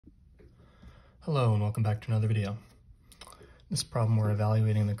Hello and welcome back to another video. In this problem we're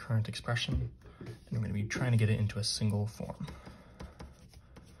evaluating the current expression and we're going to be trying to get it into a single form.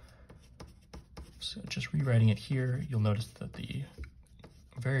 So just rewriting it here, you'll notice that the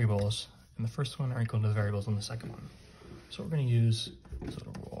variables in the first one are equal to the variables in the second one. So we're going to use this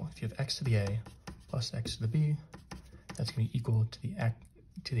little rule. If you have x to the a plus x to the b, that's going to be equal to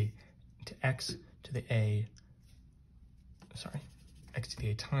x to the a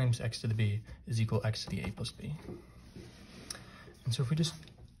times x to the b is equal to x to the a plus b. And so if we just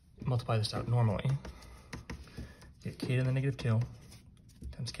multiply this out normally, get k to the negative 2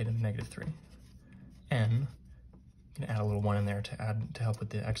 times k to the negative 3. And you can add a little 1 in there to help with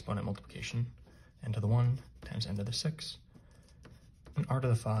the exponent multiplication. N to the 1 times n to the 6, and r to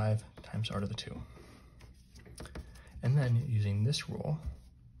the 5 times r to the 2. And then using this rule,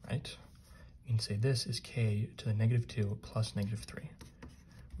 right, you can say this is k to the negative 2 plus negative 3,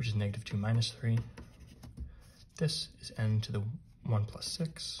 which is negative 2 minus 3. This is n to the 1 plus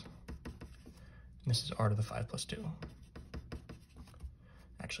 6. And this is r to the 5 plus 2.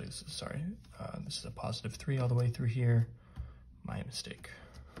 Actually, this is a positive 3 all the way through here. My mistake.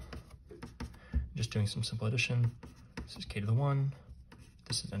 Just doing some simple addition. This is k to the 1.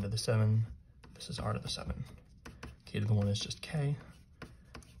 This is n to the 7. This is r to the 7. K to the 1 is just k,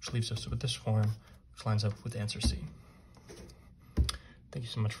 which leaves us with this form, which lines up with answer C. Thank you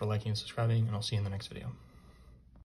so much for liking and subscribing, and I'll see you in the next video.